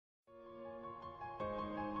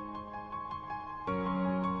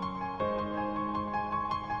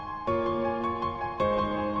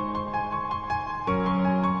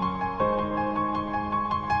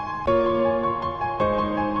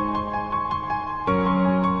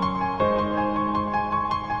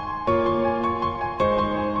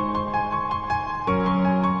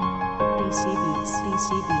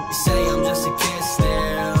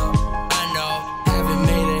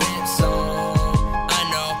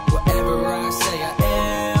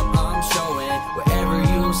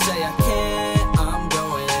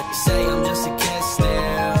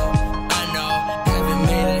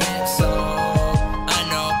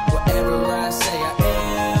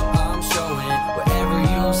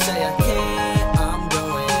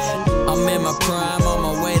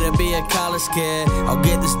kid. I'll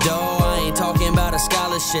get this dough, I ain't talking about a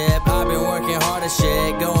scholarship. I've been working hard as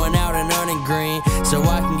shit, going out and earning green, so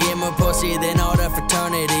I can get more pussy than all the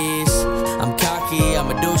fraternities. I'm cocky, I'm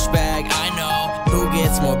a douchebag, I know. Who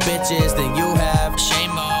gets more bitches than you have?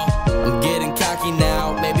 Shame-o. I'm getting cocky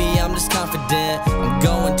now, maybe I'm just confident. I'm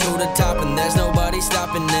going to the top and there's nobody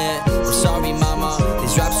stopping it. I'm sorry mama,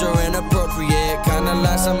 these raps are inappropriate. Kinda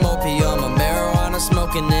like some opium, I'm marijuana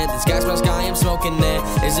smoking it. This guy smells sky, I'm smoking it.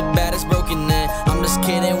 Is it bad, it's broken it. I'm just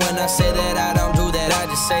kidding when I say that I don't do that. I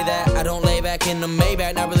just say that I don't lay back in the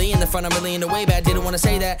Maybach. Not really in the front, I'm really in the way back. Didn't wanna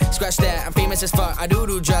say that, scratch that. I'm famous as fuck, I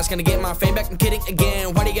do drugs. Gonna get my fame back, I'm kidding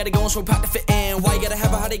again. Why do you gotta go and swap pot to fit in? Why you gotta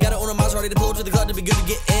have a hot, you gotta own a Maserati to pull up to the club to be good to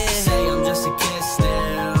get in? Say I'm just a kid still,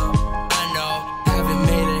 I know. Haven't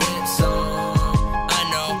made a hit song, I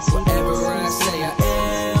know. Whatever I say I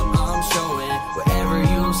am, I'm showing. Whatever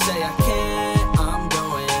you say I can't, I'm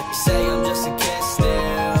doing. You say I'm just a kid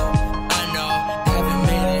still, I know. Haven't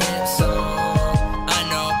made a hit song, I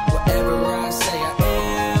know. Whatever I say I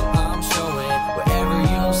am, I'm showing. Whatever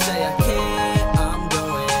you say I can't, I'm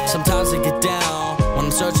doing. Sometimes I get down when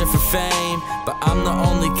I'm searching for fame, but I'm the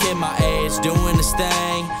only kid my age doing this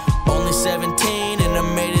thing. Only 17 and I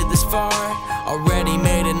made it this far. Already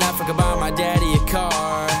made enough, I could buy my daddy a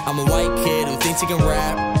car. I'm a white kid who thinks he can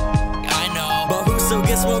rap, I know. But who still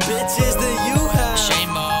gets more bitches than you have?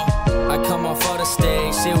 Shame-o. I come off of the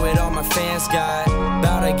stage, see what all my fans got.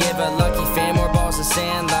 Bout to give a lucky fan more balls than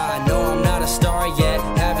Sandlot. I know I'm not a star yet,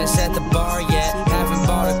 haven't set the bar yet. Haven't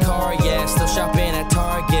bought a car yet, still shopping at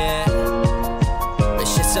Target. But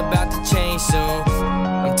shit's about to change soon,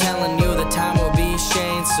 I'm telling you the time will be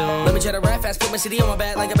changed soon. Let me try to rap fast, put my city on my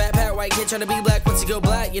back like a backpack. White kid trying to be black, once you go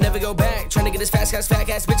black, you never go back. Trying to get as fast as fat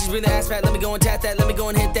ass bitches bring the ass back. Let me go and tap that, let me go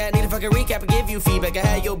and hit that. Need a fucking recap and give you feedback. I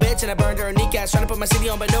had your bitch and I burned her kneecaps. Trying to put my city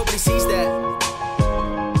on but nobody sees that.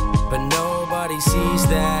 But nobody sees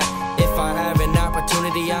that. If I have an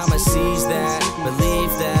opportunity I'ma seize that. Believe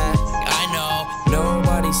that, I know.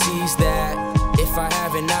 Nobody sees that. If I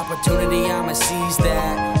have an opportunity I'ma seize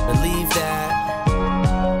that. Believe that.